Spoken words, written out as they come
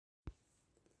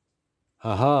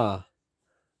Haha.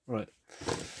 Right.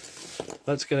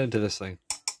 Let's get into this thing.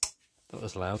 That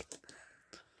was loud.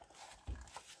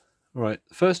 Right.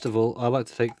 First of all, I like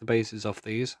to take the bases off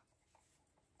these,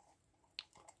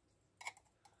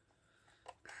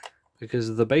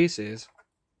 because the bases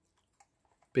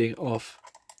being off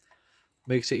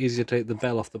makes it easier to take the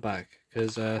bell off the back,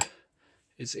 because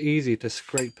it's easy to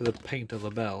scrape the paint of the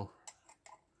bell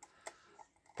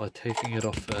by taking it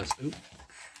off first. Oop.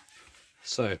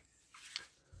 So,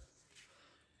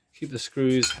 keep the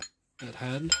screws at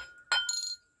hand,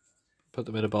 put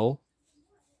them in a bowl.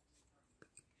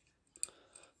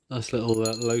 Nice little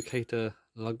locator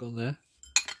lug on there.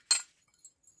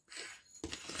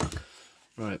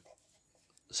 Right,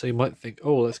 so you might think,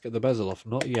 oh, let's get the bezel off.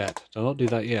 Not yet, do not do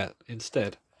that yet.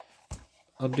 Instead,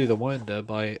 undo the winder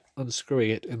by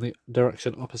unscrewing it in the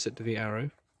direction opposite to the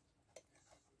arrow.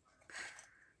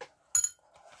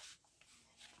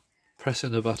 Press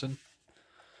in the button,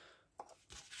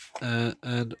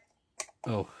 and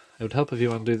oh, it would help if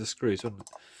you undo the screws, wouldn't it?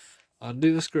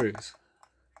 Undo the screws.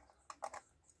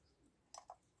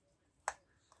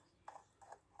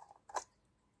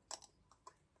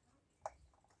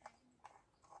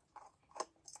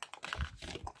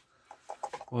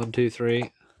 One, two,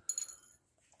 three.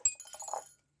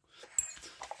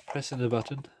 Press in the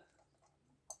button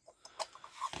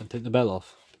and take the bell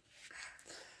off.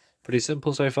 Pretty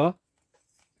simple so far.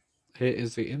 Here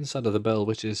is the inside of the bell,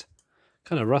 which is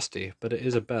kind of rusty, but it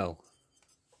is a bell,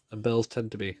 and bells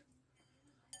tend to be.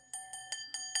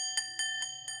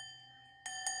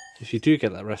 If you do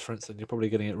get that reference, then you're probably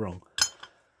getting it wrong.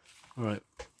 Alright,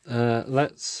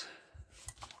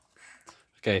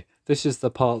 okay, this is the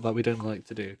part that we don't like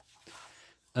to do.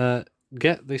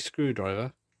 Get the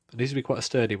screwdriver. It needs to be quite a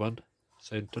sturdy one,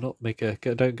 so do not make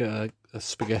don't get a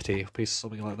spaghetti piece or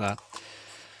something like that.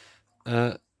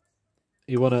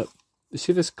 You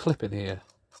see this clip in here?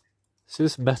 See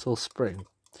this metal spring?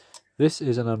 This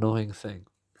is an annoying thing.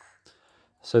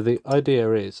 So the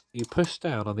idea is you push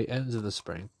down on the ends of the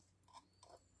spring,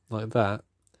 like that,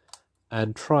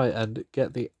 and try and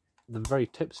get the very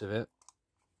tips of it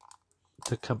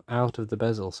to come out of the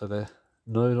bezel, so they're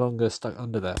no longer stuck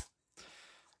under there.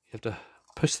 You have to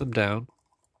push them down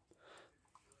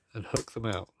and hook them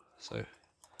out. So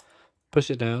push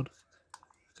it down,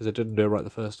 because I didn't do it right the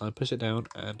first time. Push it down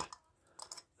and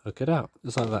hook it out,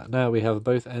 just like that. Now we have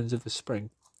both ends of the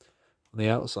spring on the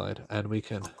outside, and we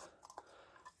can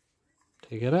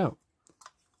take it out.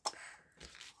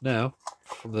 Now,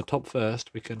 from the top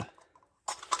first, we can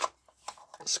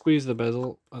squeeze the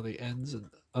bezel on the ends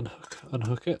and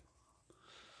unhook it.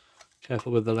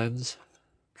 Careful with the lens.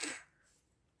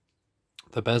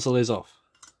 The bezel is off.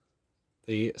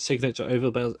 The signature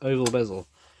oval bezel.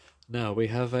 Now we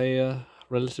have a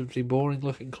relatively boring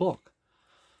looking clock.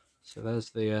 So there's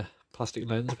the plastic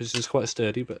lens, which is quite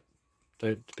sturdy, but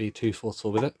don't be too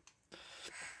forceful with it.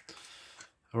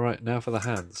 Alright, now for the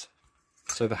hands.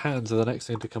 So the hands are the next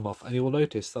thing to come off, and you will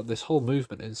notice that this whole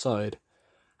movement inside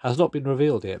has not been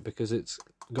revealed yet, because it's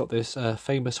got this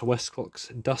famous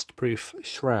Westclox dust-proof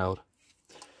shroud.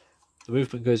 The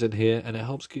movement goes in here, and it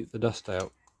helps keep the dust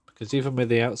out, because even with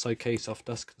the outside case off,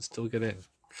 dust can still get in.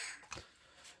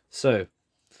 So,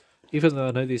 even though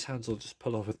I know these hands will just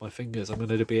pull off with my fingers, I'm going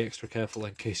to be extra careful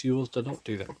in case yours do not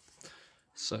do that.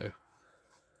 So,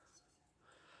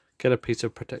 get a piece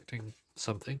of protecting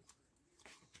something,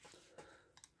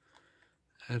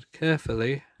 and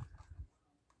carefully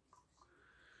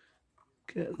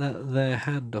get their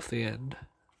hand off the end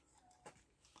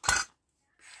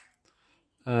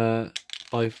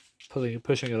by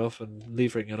pushing it off and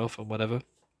levering it off and whatever.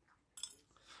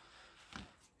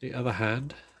 The other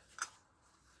hand,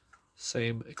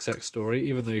 same exact story,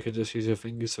 even though you can just use your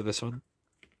fingers for this one.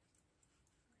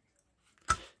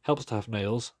 Helps to have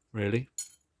nails, really.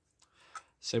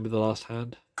 Same with the last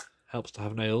hand, helps to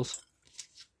have nails.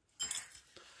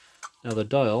 Now the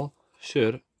dial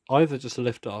should either just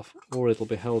lift off, or it'll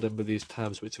be held in with these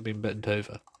tabs which have been bent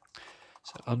over.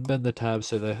 So unbend the tabs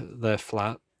so they're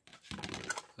flat,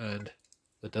 and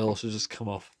the dial should just come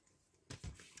off.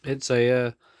 It's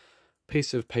a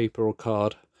piece of paper or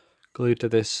card glued to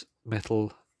this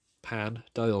metal pan,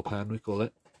 dial pan we call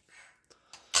it.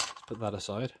 Let's put that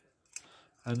aside.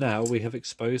 And now we have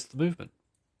exposed the movement.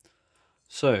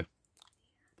 So,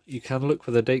 you can look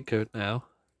for the date code now.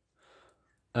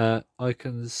 I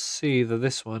can see that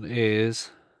this one is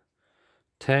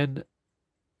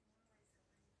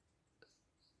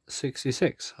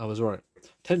 1066. I was right.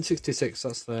 1066,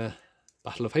 that's the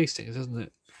Battle of Hastings, isn't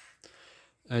it?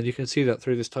 And you can see that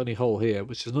through this tiny hole here,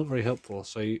 which is not very helpful.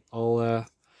 So I'll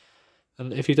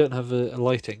And if you don't have a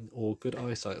lighting or good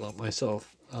eyesight like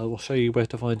myself, I will show you where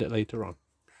to find it later on.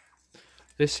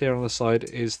 This here on the side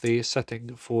is the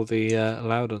setting for the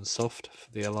loud and soft for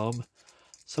the alarm.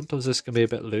 Sometimes this can be a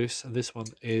bit loose, and this one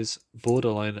is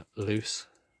borderline loose.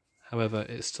 However,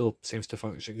 it still seems to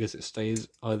function because it stays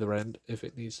either end if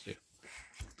it needs to.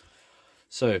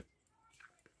 So,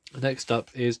 next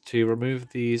up is to remove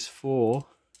these 4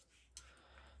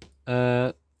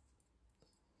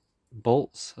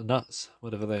 bolts, nuts,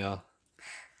 whatever they are.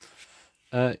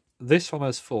 This one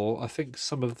has 4. I think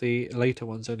some of the later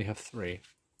ones only have 3.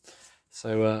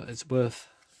 So it's worth,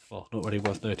 well, not really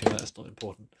worth noting that, it's not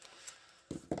important.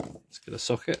 Let's get a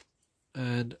socket,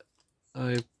 and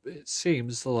it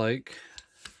seems like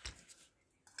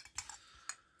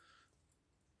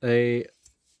a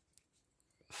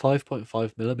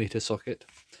 5.5mm socket,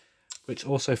 which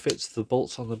also fits the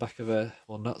bolts on the back of a,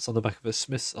 well, nuts on the back of a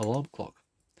Smith's alarm clock.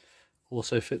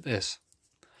 Also fit this.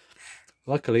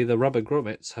 Luckily, the rubber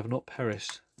grommets have not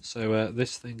perished, so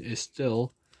this thing is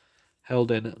still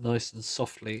held in nice and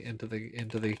softly into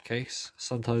the case.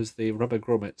 Sometimes the rubber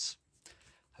grommets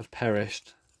have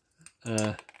perished,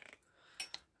 and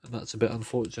that's a bit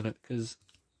unfortunate because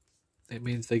it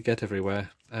means they get everywhere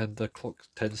and the clock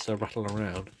tends to rattle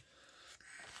around.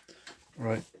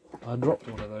 Right, I dropped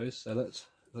one of those, so let's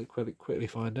quickly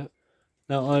find it.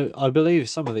 Now I believe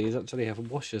some of these actually have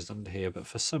washers under here, but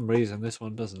for some reason this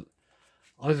one doesn't.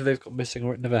 Either they've got missing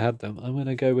or it never had them. I'm going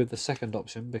to go with the second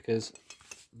option because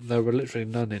there were literally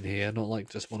none in here, not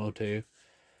like just 1 or 2.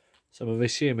 So I'm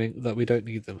assuming that we don't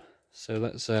need them. So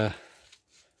let's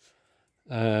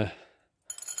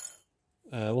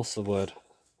what's the word?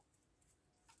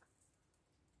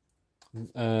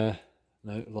 No,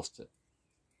 lost it.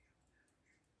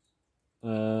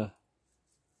 I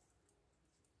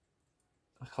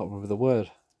can't remember the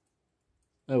word.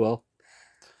 Oh well.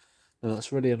 No,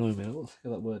 that's really annoying me. What the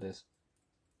that word is?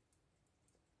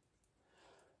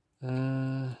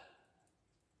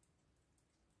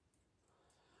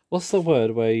 What's the word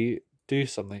where you do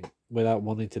something without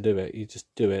wanting to do it? You just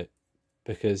do it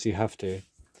because you have to,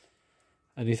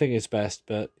 and you think it's best,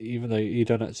 but even though you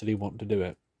don't actually want to do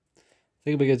it. I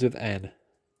think it begins with N,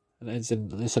 and it's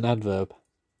an adverb.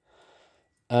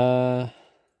 I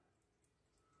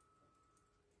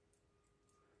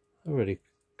really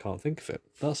can't think of it.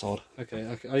 That's odd.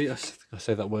 Okay, I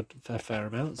say that word a fair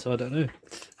amount, so I don't know.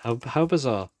 How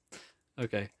bizarre.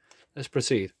 Okay, let's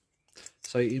proceed.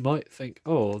 So you might think,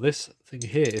 oh, this thing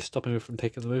here is stopping me from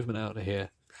taking the movement out of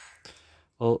here.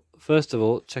 Well, first of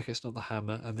all, check it's not the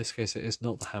hammer. In this case, it is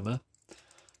not the hammer,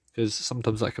 because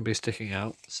sometimes that can be sticking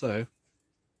out. So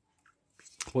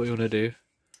what you want to do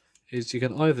is you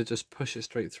can either just push it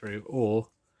straight through, or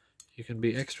you can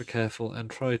be extra careful and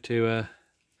try to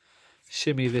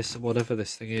shimmy this, whatever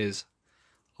this thing is,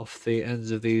 off the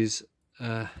ends of these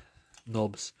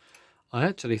knobs. I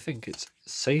actually think it's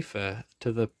safer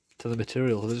to the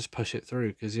material to just push it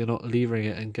through, because you're not levering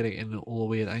it and getting it in all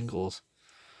weird angles.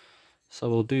 So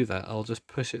we'll do that. I'll just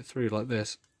push it through like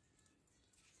this,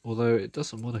 although it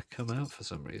doesn't want to come out for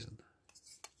some reason.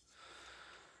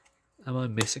 Am I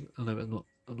missing? Oh no,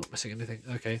 I'm not missing anything.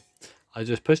 Okay, I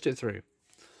just pushed it through,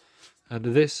 and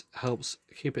this helps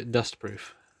keep it dust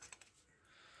proof.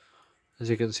 As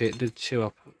you can see, it did chew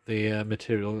up the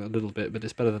material a little bit, but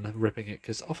it's better than ripping it,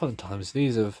 because oftentimes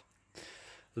these have,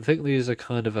 I think these are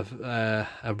kind of a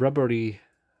rubbery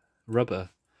rubber.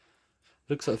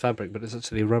 Looks like fabric, but it's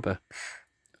actually rubber,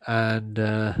 and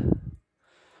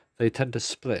they tend to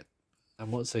split.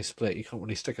 And once they split, you can't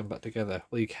really stick them back together.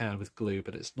 Well, you can with glue,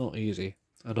 but it's not easy,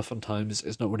 and oftentimes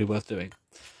it's not really worth doing.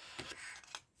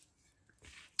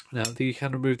 Now, you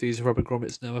can remove these rubber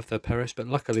grommets now if they're perished, but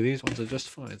luckily these ones are just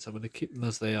fine, so I'm going to keep them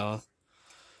as they are.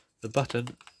 The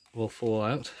button will fall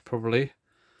out, probably.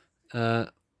 It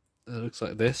looks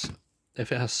like this.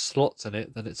 If it has slots in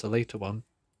it, then it's a later one,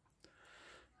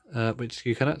 which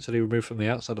you can actually remove from the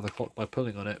outside of the clock by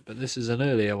pulling on it, but this is an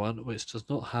earlier one which does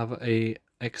not have a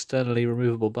externally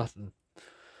removable button.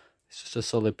 It's just a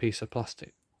solid piece of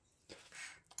plastic.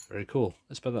 Very cool.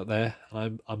 Let's put that there,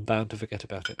 and I'm bound to forget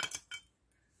about it.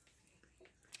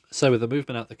 So with the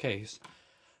movement out the case,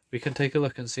 we can take a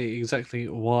look and see exactly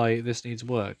why this needs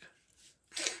work.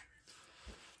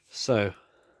 So,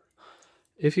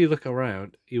 if you look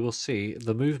around, you will see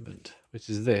the movement, which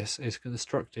is this, is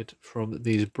constructed from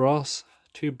these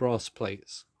two brass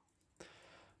plates,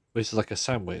 which is like a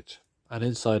sandwich, and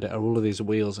inside it are all of these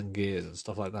wheels and gears and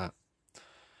stuff like that.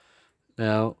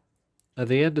 Now, at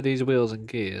the end of these wheels and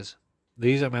gears,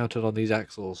 these are mounted on these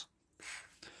axles.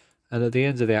 And at the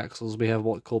ends of the axles we have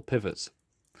what are called pivots.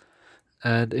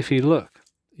 And if you look,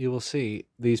 you will see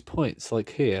these points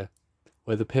like here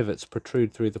where the pivots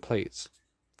protrude through the plates,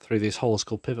 through these holes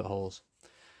called pivot holes.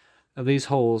 And these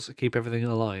holes keep everything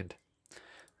aligned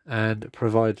and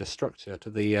provide a structure to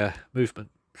the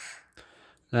movement.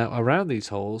 Now around these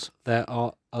holes there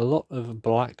are a lot of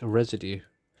black residue.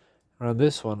 Around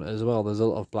this one as well there's a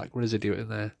lot of black residue in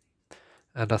there,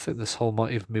 and I think this hole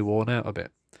might even be worn out a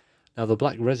bit. Now the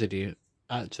black residue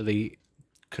actually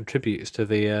contributes to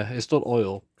the, it's not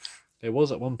oil, it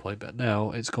was at one point but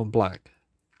now it's gone black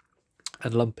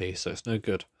and lumpy, so it's no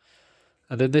good.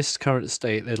 And in this current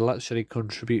state it'll actually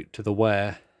contribute to the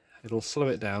wear. It'll slow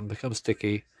it down, become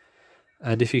sticky,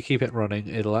 and if you keep it running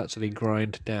it'll actually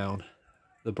grind down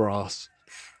the brass,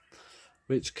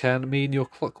 which can mean your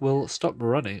clock will stop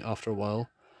running after a while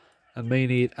and may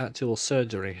need actual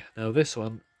surgery. Now this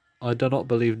one I do not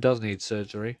believe does need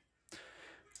surgery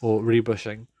or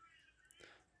rebushing,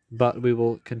 but we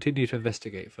will continue to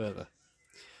investigate further.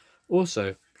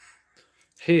 Also,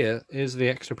 here is the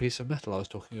extra piece of metal I was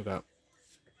talking about.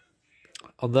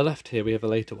 On the left here we have a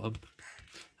later one,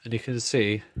 and you can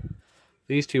see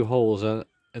these two holes are,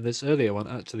 in this earlier one,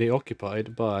 actually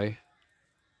occupied by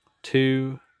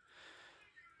two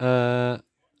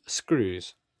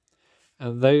screws,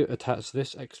 and they attach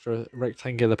this extra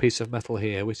rectangular piece of metal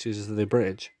here, which is the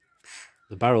bridge,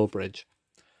 the barrel bridge,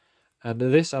 and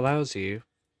this allows you,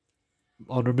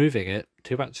 on removing it,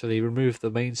 to actually remove the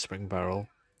mainspring barrel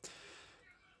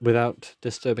without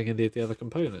disturbing any of the other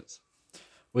components,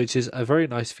 which is a very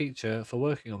nice feature for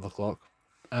working on the clock,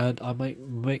 and I might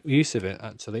make use of it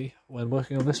actually when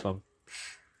working on this one.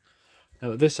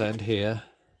 Now at this end here,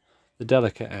 the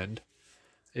delicate end,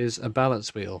 is a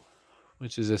balance wheel,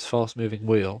 which is this fast moving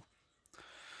wheel,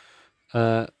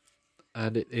 and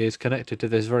it is connected to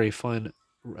this very fine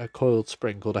coiled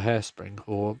spring called a hairspring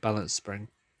or balance spring.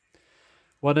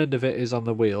 One end of it is on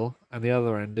the wheel and the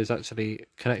other end is actually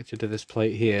connected to this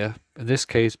plate here, in this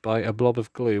case by a blob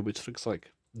of glue which looks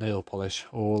like nail polish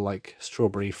or like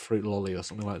strawberry fruit lolly or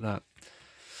something like that.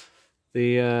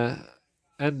 The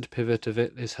end pivot of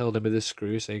it is held in with this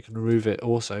screw, so you can remove it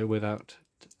also without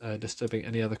disturbing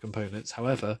any other components.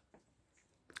 However,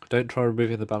 don't try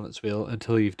removing the balance wheel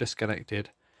until you've disconnected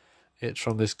it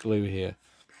from this glue here.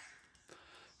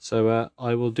 So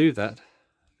I will do that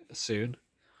soon,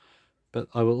 but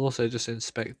I will also just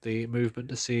inspect the movement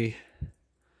to see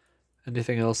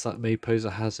anything else that may pose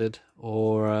a hazard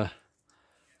or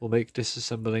will make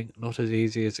disassembling not as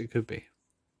easy as it could be.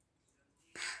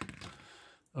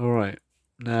 Alright,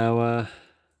 now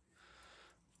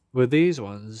with these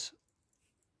ones,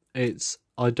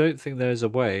 I don't think there's a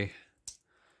way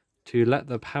to let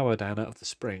the power down out of the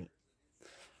spring.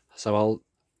 So I'll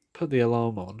put the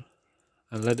alarm on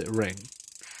and let it ring.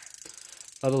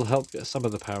 That'll help get some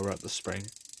of the power out of the spring.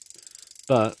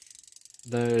 But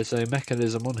there is a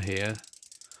mechanism on here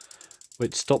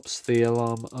which stops the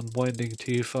alarm unwinding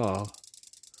too far.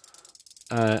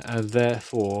 And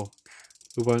therefore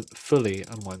we won't fully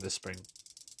unwind the spring.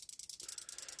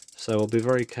 So I'll be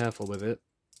very careful with it,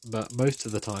 but most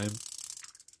of the time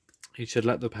you should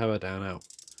let the power down out.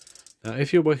 Now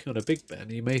if you're working on a big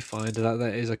bend, you may find that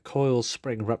there is a coil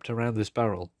spring wrapped around this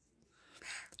barrel.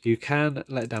 You can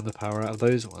let down the power out of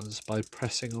those ones by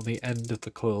pressing on the end of the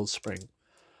coiled spring,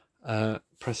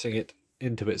 pressing it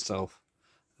into itself,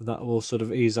 and that will sort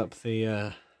of ease up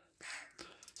the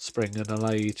spring and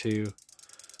allow you to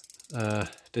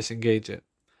disengage it.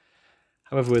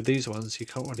 However, with these ones you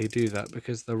can't really do that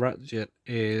because the ratchet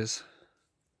is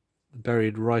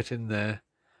buried right in there,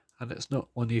 and it's not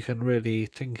one you can really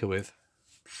tinker with,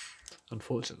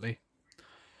 unfortunately.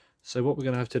 So what we're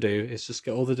going to have to do is just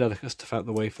get all the delicate stuff out of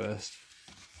the way first.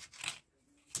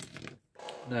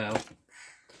 Now,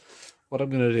 what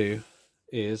I'm going to do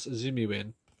is zoom you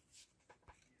in.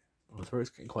 My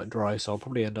throat's getting quite dry, so I'll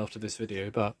probably end after this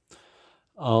video, but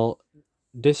I'll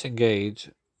disengage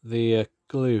the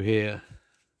glue here.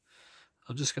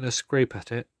 I'm just going to scrape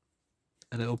at it,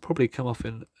 and it'll probably come off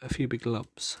in a few big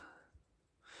lumps.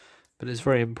 But it's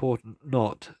very important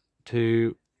not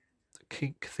to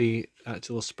kink the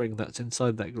actual spring that's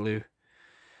inside that glue,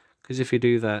 because if you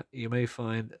do that you may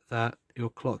find that your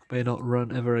clock may not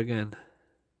run ever again.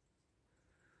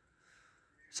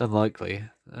 It's unlikely,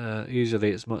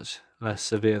 usually it's much less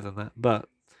severe than that, but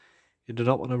you do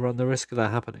not want to run the risk of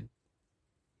that happening.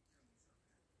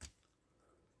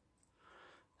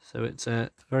 So it's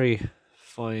a very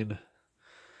fine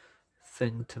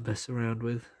thing to mess around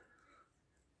with.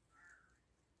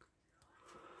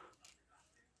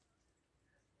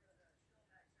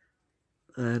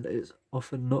 And it's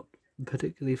often not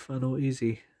particularly fun or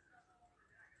easy.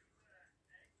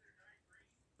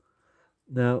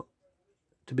 Now,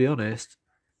 to be honest,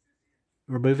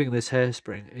 removing this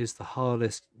hairspring is the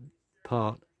hardest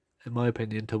part, in my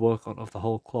opinion, to work on of the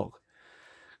whole clock.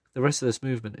 The rest of this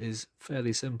movement is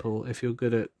fairly simple if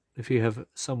you have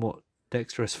somewhat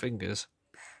dexterous fingers.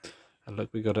 And look,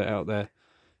 we got it out there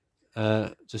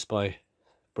just by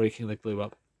breaking the glue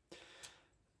up.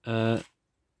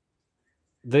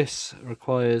 This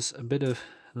requires a bit of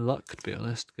luck, to be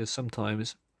honest, because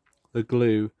sometimes the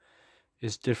glue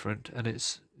is different and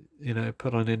it's, you know,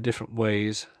 put on in different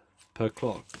ways per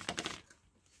clock.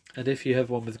 And if you have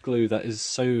one with glue that is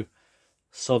so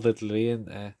solidly in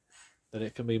there, then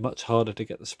it can be much harder to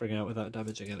get the spring out without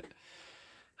damaging it.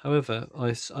 However,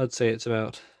 I'd say it's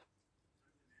about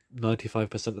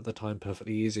 95% of the time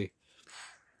perfectly easy.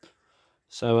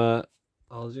 So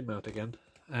I'll zoom out again,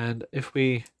 and if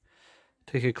we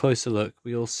take a closer look,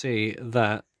 we'll see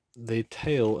that the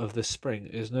tail of the spring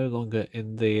is no longer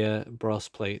in the brass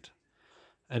plate.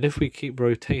 And if we keep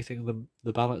rotating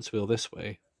the balance wheel this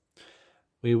way,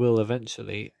 we will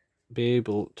eventually be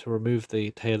able to remove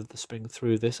the tail of the spring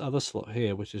through this other slot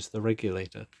here, which is the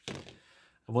regulator.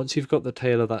 And once you've got the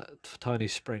tail of that tiny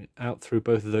spring out through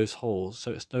both of those holes,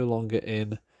 so it's no longer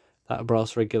in that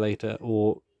brass regulator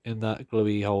or in that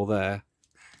gluey hole there,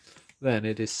 then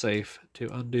it is safe to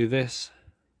undo this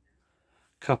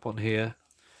cup on here,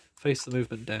 face the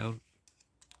movement down,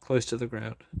 close to the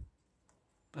ground,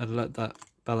 and let that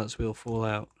balance wheel fall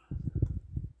out.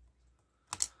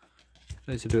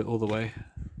 I need to do it all the way.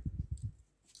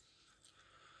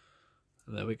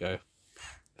 And there we go.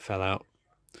 Fell out.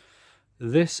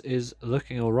 This is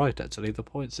looking alright actually. The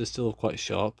points are still quite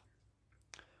sharp,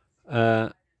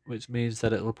 which means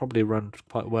that it will probably run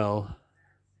quite well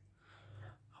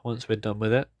once we're done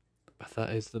with it. But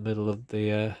that is the middle of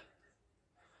the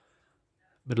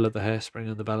hairspring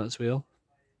and the balance wheel.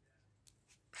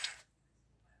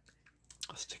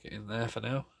 I'll stick it in there for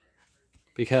now.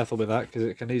 Be careful with that because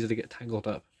it can easily get tangled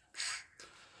up.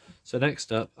 So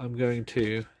next up, I'm going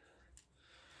to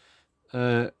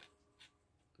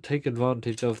take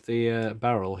advantage of the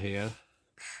barrel here,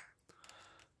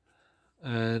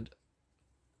 and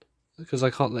because I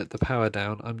can't let the power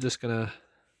down, I'm just gonna,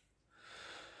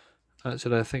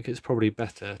 actually I think it's probably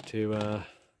better to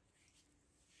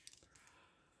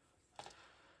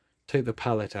take the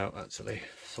pallet out actually,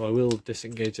 so I will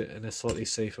disengage it in a slightly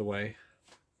safer way.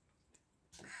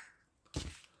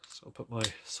 So I'll put my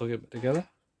socket together,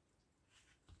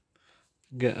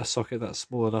 get a socket that's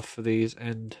small enough for these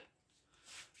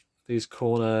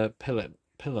corner pillar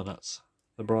nuts,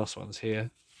 the brass ones here.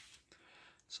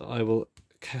 So I will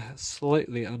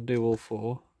slightly undo all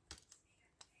four.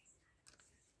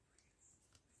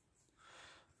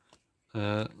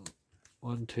 1,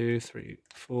 2, 3,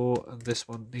 4, and this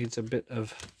one needs a bit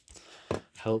of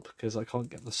help because I can't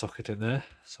get the socket in there,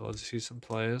 so I'll just use some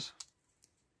pliers.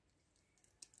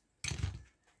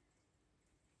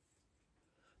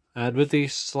 And with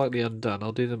these slightly undone, I'll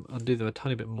undo them a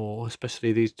tiny bit more,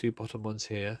 especially these two bottom ones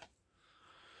here.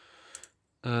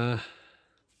 I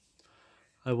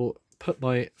will put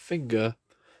my finger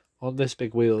on this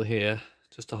big wheel here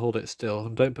just to hold it still,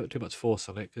 and don't put too much force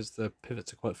on it because the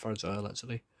pivots are quite fragile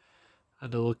actually.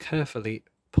 And I will carefully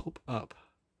pop up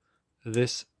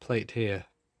this plate here,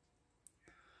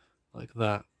 like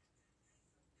that,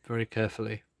 very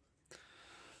carefully.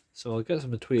 So I'll get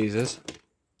some tweezers.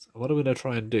 So what I'm going to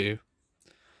try and do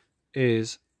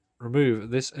is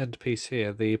remove this end piece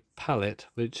here, the pallet,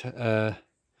 which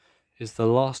is the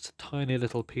last tiny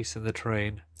little piece in the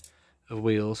train of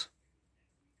wheels,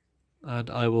 and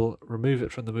I will remove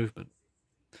it from the movement.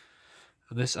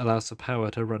 And this allows the power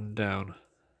to run down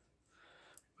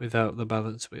without the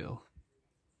balance wheel.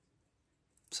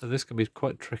 So this can be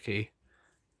quite tricky,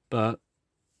 but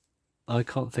I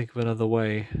can't think of another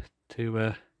way to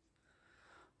I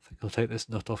think I'll take this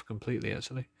nut off completely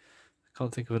actually. I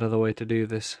can't think of another way to do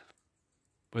this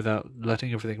without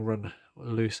letting everything run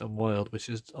loose and wild, which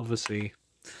is obviously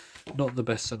not the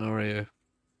best scenario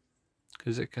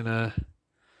because it can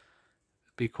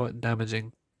be quite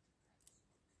damaging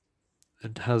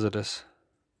and hazardous.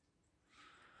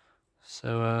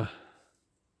 So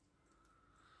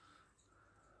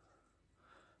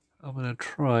I'm going to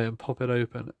try and pop it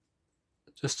open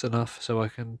just enough so I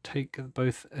can take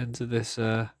both ends of this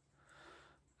out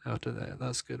of there.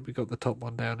 That's good. We got the top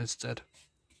one down instead.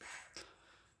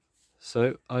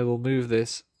 So I will move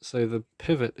this so the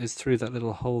pivot is through that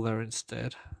little hole there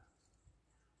instead.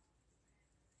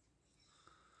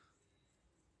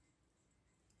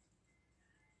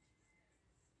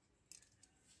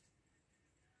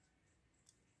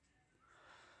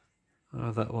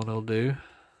 That one will do.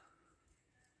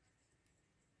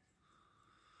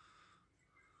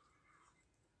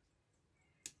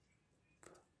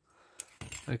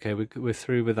 Okay, we're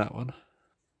through with that one.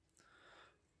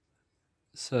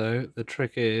 So the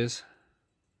trick is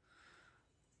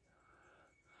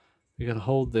we can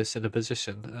hold this in a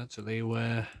position actually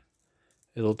where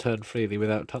it'll turn freely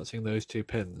without touching those two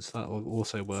pins. That will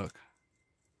also work.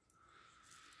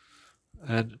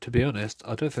 And to be honest,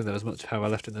 I don't think there was much power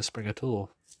left in the spring at all.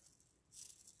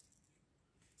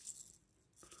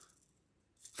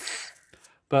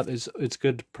 But it's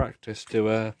good practice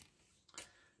to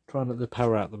try and let the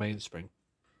power out the mainspring.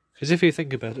 Because if you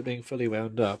think about it being fully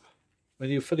wound up, when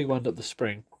you fully wound up the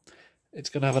spring, it's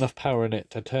going to have enough power in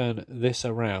it to turn this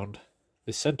around,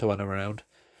 this centre one around,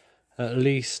 at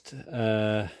least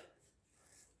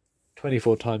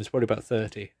 24 times, probably about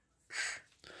 30.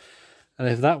 And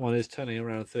if that one is turning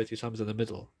around 30 times in the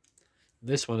middle,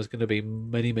 this one is going to be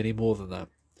many, many more than that.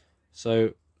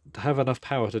 So to have enough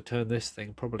power to turn this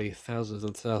thing probably thousands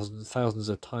and thousands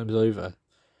of times over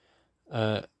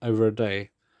a day,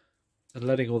 and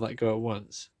letting all that go at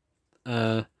once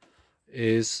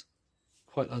is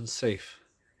quite unsafe.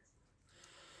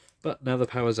 But now the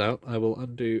power's out, I will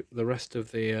undo the rest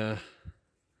of the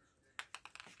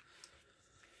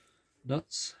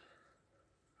nuts.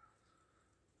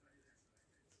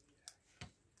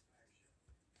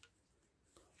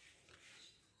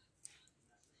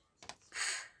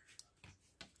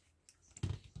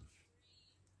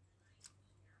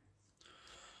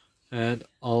 And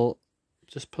I'll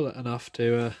just pull it enough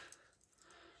to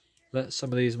let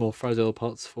some of these more fragile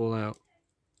parts fall out.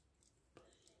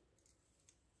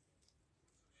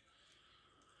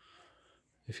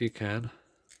 If you can.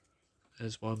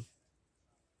 There's one.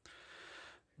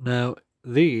 Now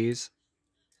these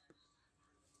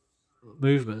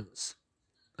movements,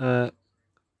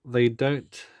 they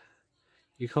don't,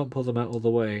 you can't pull them out all the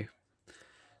way,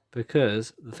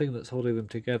 because the thing that's holding them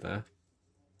together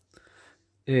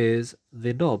is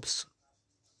the knobs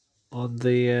on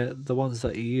the ones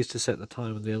that you use to set the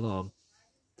time and the alarm.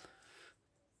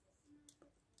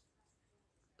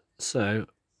 So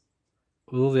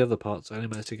with all the other parts, I only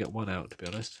managed to get one out, to be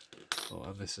honest. Oh,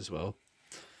 and this as well.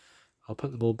 I'll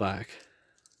put them all back,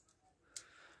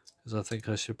 because I think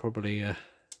I should probably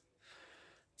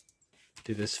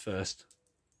do this first.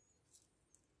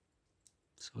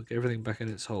 So I'll get everything back in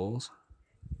its holes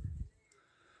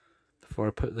before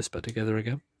I put this back together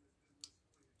again.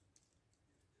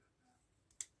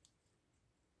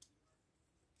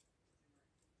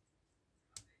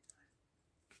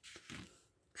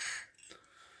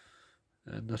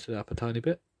 And nut it up a tiny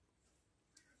bit.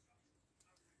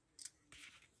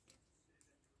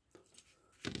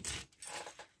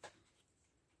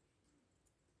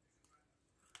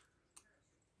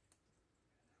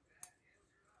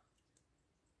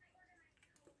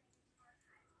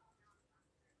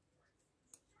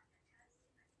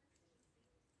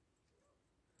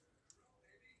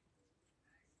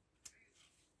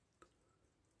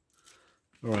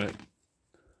 Alright.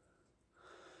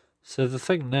 So the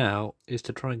thing now is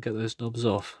to try and get those knobs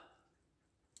off.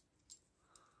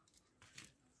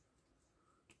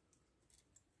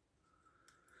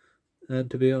 And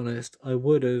to be honest, I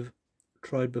would have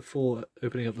tried before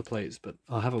opening up the plates, but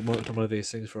I haven't worked on one of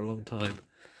these things for a long time,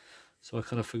 so I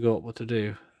kind of forgot what to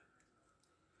do.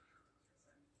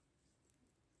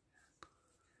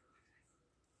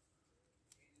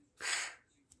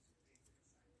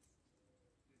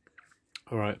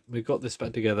 Alright, we've got this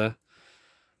back together.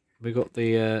 We've got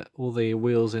the all the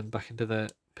wheels in back into their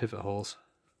pivot holes.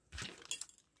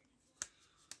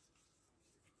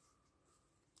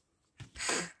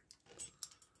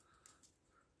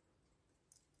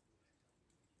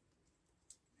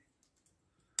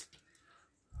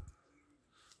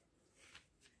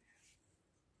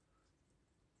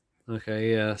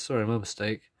 Okay, yeah, sorry, my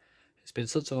mistake. It's been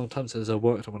such a long time since I've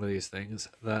worked on one of these things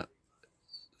that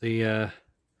the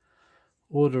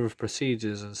order of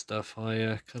procedures and stuff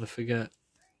I kind of forget.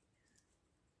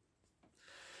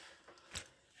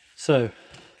 So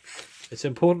it's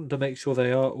important to make sure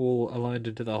they are all aligned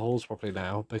into the holes properly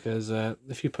now, because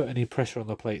if you put any pressure on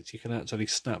the plates you can actually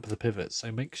snap the pivots.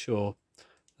 So make sure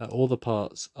that all the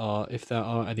parts are, if there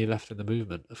are any left in the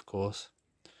movement of course,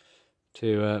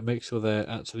 to make sure they're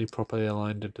actually properly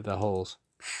aligned into their holes.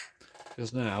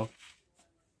 Because now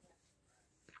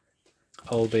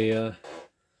I'll be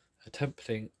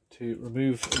attempting to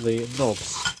remove the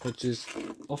knobs, which is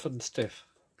often stiff.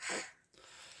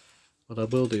 What I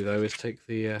will do though is take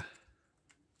the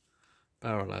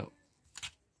barrel out.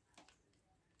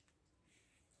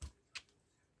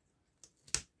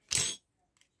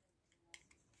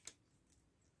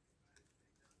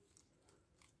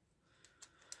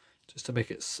 Just to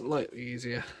make it slightly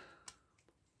easier.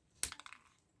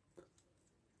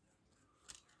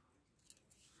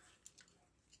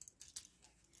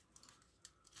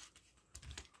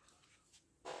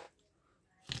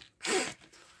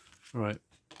 Right.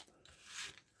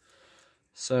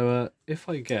 So if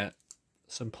I get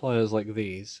some pliers like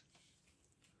these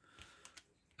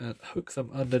and hook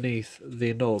them underneath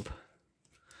the knob,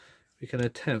 we can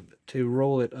attempt to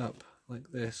roll it up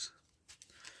like this,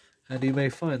 and you may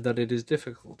find that it is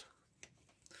difficult.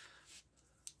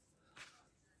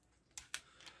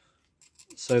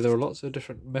 So there are lots of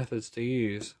different methods to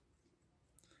use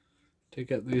to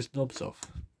get these knobs off.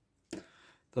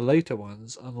 The later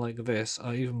ones, unlike this,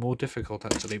 are even more difficult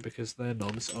actually, because their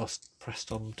knobs are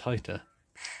pressed on tighter.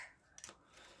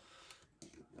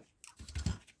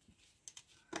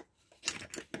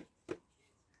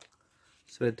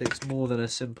 So it takes more than a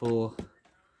simple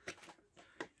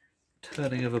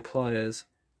turning of the pliers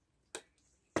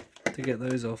to get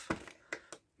those off.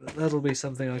 But that'll be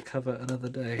something I cover another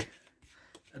day.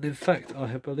 And in fact,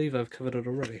 I believe I've covered it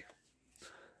already.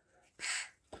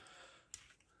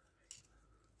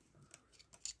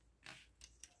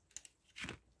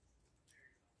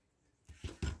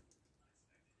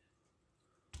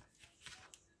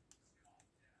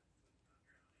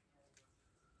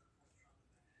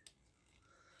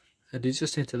 And you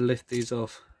just need to lift these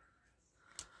off.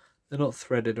 They're not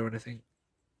threaded or anything.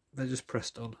 They're just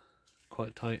pressed on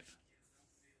quite tight.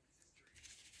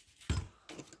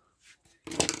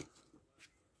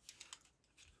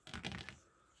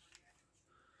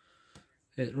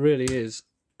 It really is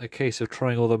a case of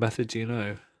trying all the methods you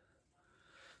know.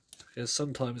 Because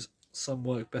sometimes some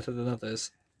work better than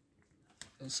others.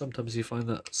 And sometimes you find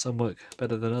that some work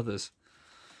better than others.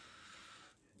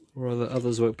 Or that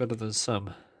others work better than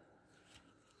some.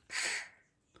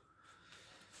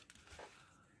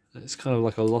 It's kind of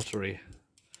like a lottery.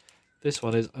 This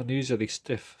one is unusually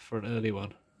stiff for an early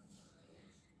one.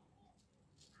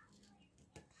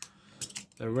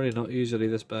 They're really not usually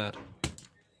this bad.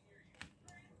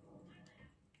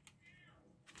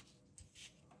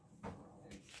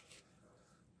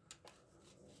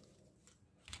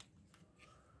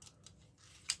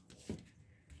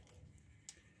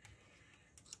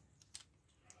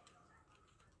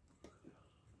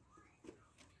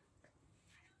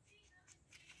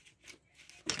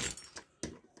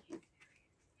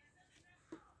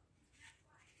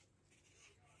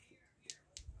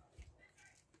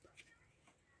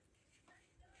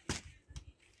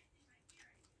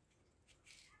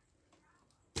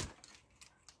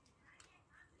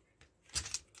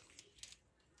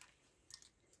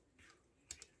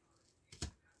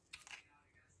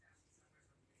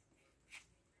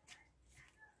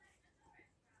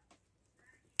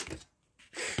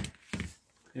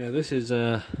 Yeah, this is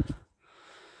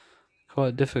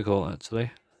quite difficult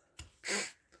actually.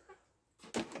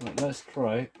 Right, let's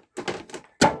try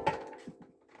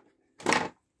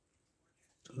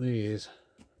these.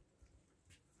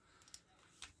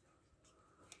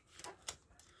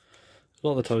 A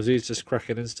lot of the times these just crack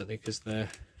it instantly because they're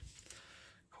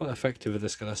quite effective with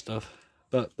this kind of stuff.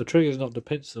 But the trick is not to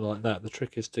pinch them like that. The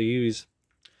trick is to use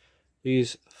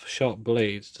these sharp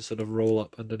blades to sort of roll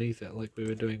up underneath it, like we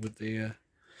were doing with the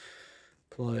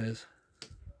pliers.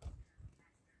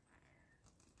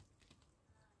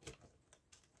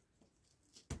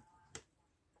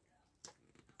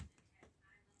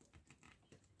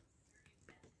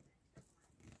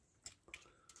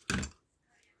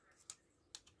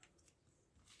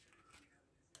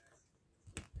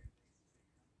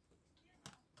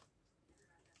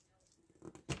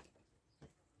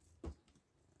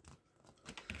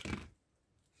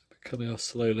 Coming off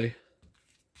slowly.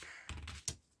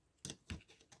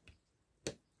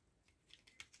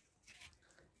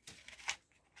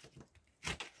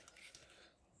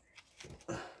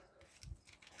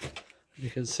 You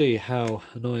can see how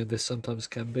annoying this sometimes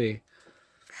can be.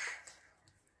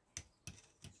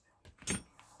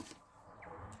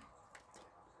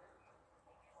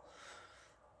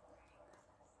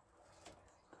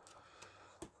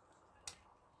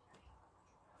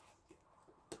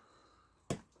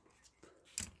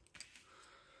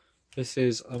 This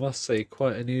is, I must say,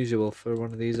 quite unusual for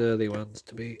one of these early ones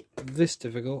to be this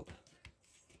difficult.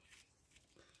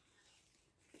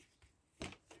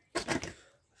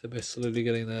 It's a bit slowly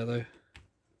getting there though.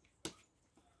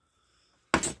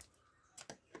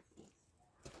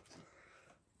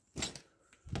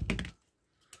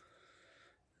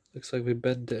 Looks like we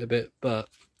bent it a bit, but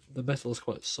the metal's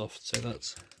quite soft, so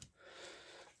that's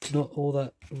not all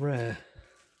that rare.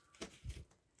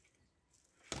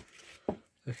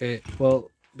 Okay, well,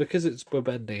 because we're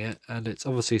bending it and it's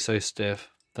obviously so stiff,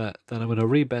 that then I'm going to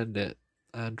rebend it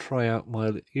and try out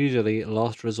my usually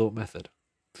last resort method,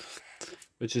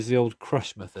 which is the old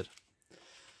crush method.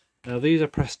 Now these are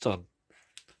pressed on,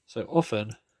 so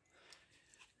often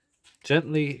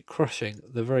gently crushing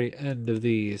the very end of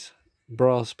these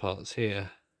brass parts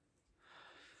here,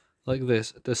 like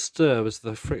this, disturbs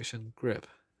the friction grip,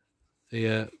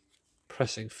 the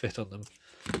pressing fit on them,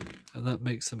 and that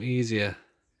makes them easier,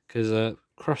 because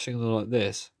crushing them like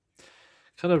this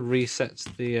kind of resets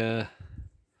the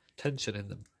tension in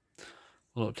them.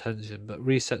 Well, not tension, but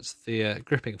resets the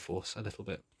gripping force a little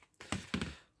bit.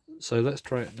 So let's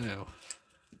try it now.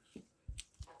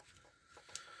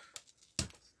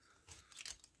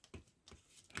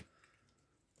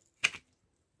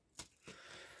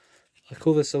 I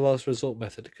call this the last resort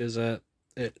method because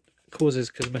it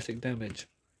causes cosmetic damage.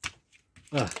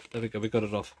 Ah, there we go, we got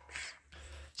it off.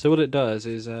 So what it does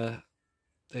is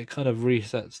it kind of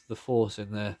resets the force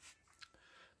in there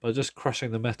by just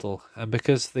crushing the metal, and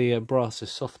because the brass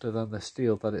is softer than the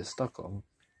steel that it's stuck on,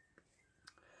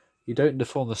 you don't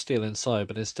deform the steel inside,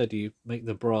 but instead you make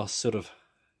the brass sort of,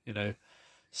 you know,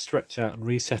 stretch out and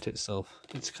reset itself.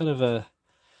 It's kind of a,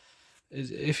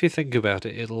 if you think about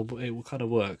it, it kind of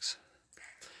works.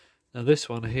 Now this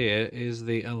one here is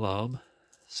the alarm.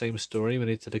 Same story, we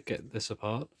need to get this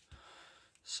apart.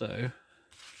 So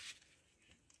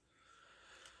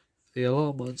the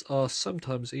alarm ones are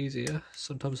sometimes easier,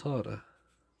 sometimes harder.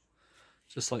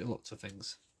 Just like lots of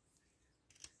things.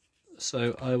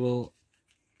 So I will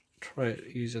try it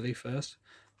easily first,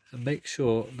 and make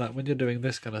sure that when you're doing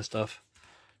this kind of stuff,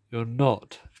 you're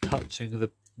not touching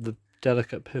the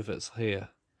delicate pivots here.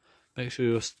 Make sure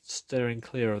you're steering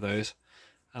clear of those.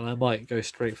 And I might go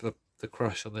straight for the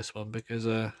crush on this one because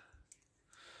I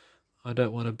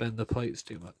don't want to bend the plates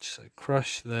too much. So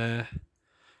crush there,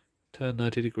 turn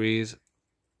 90 degrees,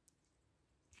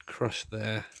 crush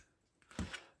there.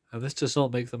 And this does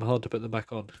not make them hard to put them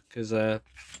back on because they're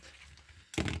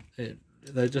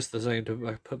just the same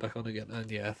to put back on again. And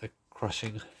yeah, the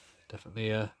crushing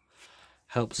definitely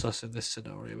helps us in this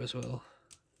scenario as well.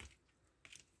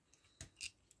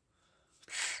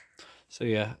 So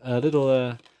yeah, a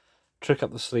little trick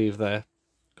up the sleeve there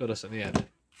got us in the end.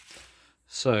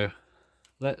 So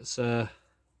let's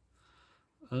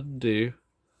undo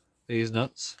these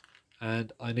nuts,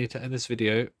 and I need to end this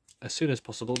video as soon as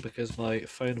possible because my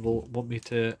phone will want me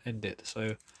to end it.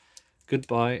 So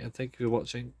goodbye and thank you for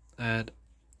watching, and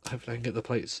hopefully I can get the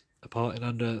plates apart in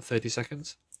under 30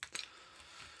 seconds.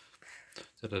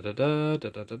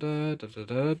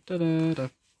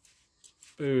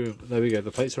 Boom, there we go,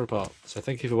 the plates are apart. So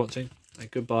thank you for watching, and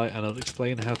goodbye, and I'll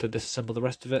explain how to disassemble the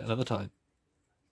rest of it another time.